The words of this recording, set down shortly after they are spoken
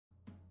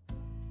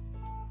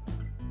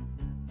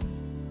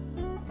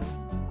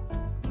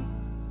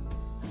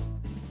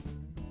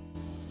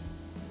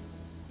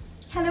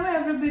Hello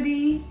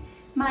everybody,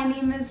 my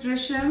name is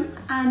Risham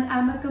and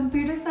I'm a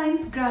computer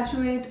science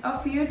graduate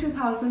of year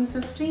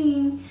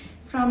 2015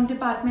 from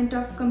Department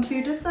of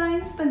Computer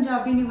Science,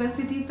 Punjab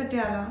University,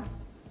 Patiala.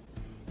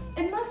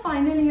 In my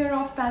final year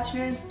of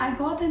bachelor's, I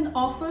got an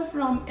offer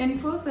from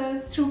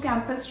Infosys through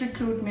campus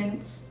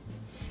recruitments.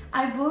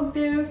 I worked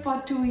there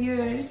for 2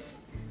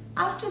 years.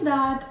 After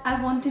that,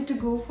 I wanted to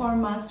go for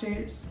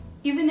master's.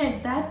 Even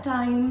at that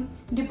time,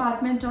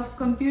 Department of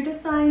Computer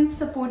Science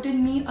supported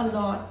me a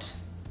lot.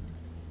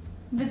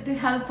 With the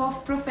help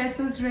of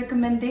professors'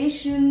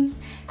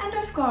 recommendations and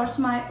of course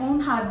my own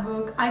hard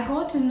work, I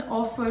got an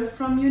offer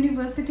from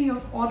University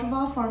of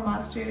Ottawa for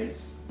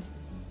Masters.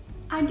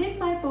 I did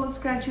my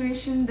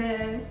post-graduation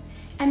there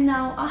and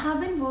now I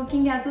have been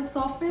working as a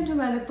software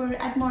developer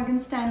at Morgan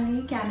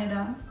Stanley,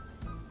 Canada.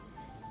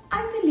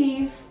 I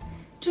believe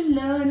to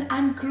learn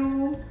and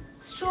grow,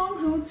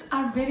 strong roots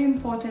are very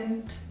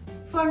important.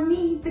 For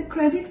me, the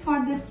credit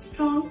for that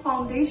strong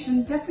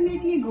foundation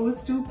definitely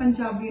goes to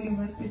Punjab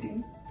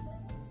University.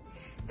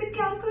 The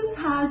campus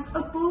has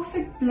a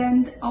perfect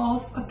blend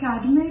of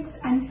academics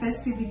and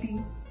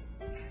festivity.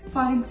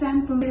 For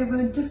example, there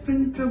were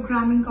different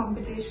programming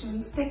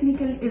competitions,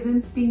 technical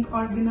events being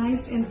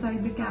organized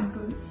inside the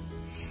campus.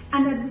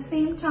 And at the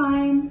same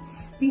time,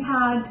 we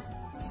had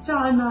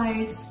star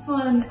nights,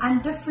 fun,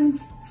 and different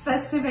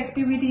festive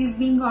activities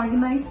being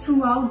organized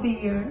throughout the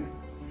year.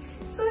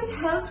 So it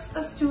helps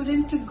a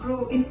student to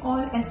grow in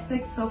all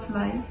aspects of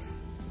life.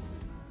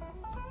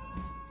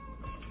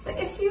 So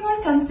if you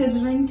are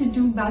considering to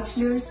do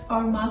bachelor's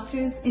or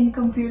master's in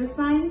computer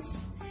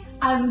science,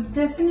 I would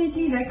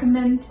definitely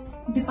recommend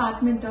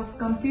Department of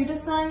Computer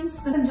Science,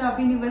 Punjab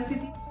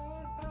University.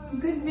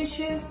 Good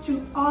wishes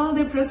to all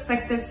the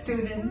prospective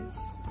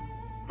students.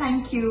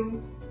 Thank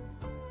you.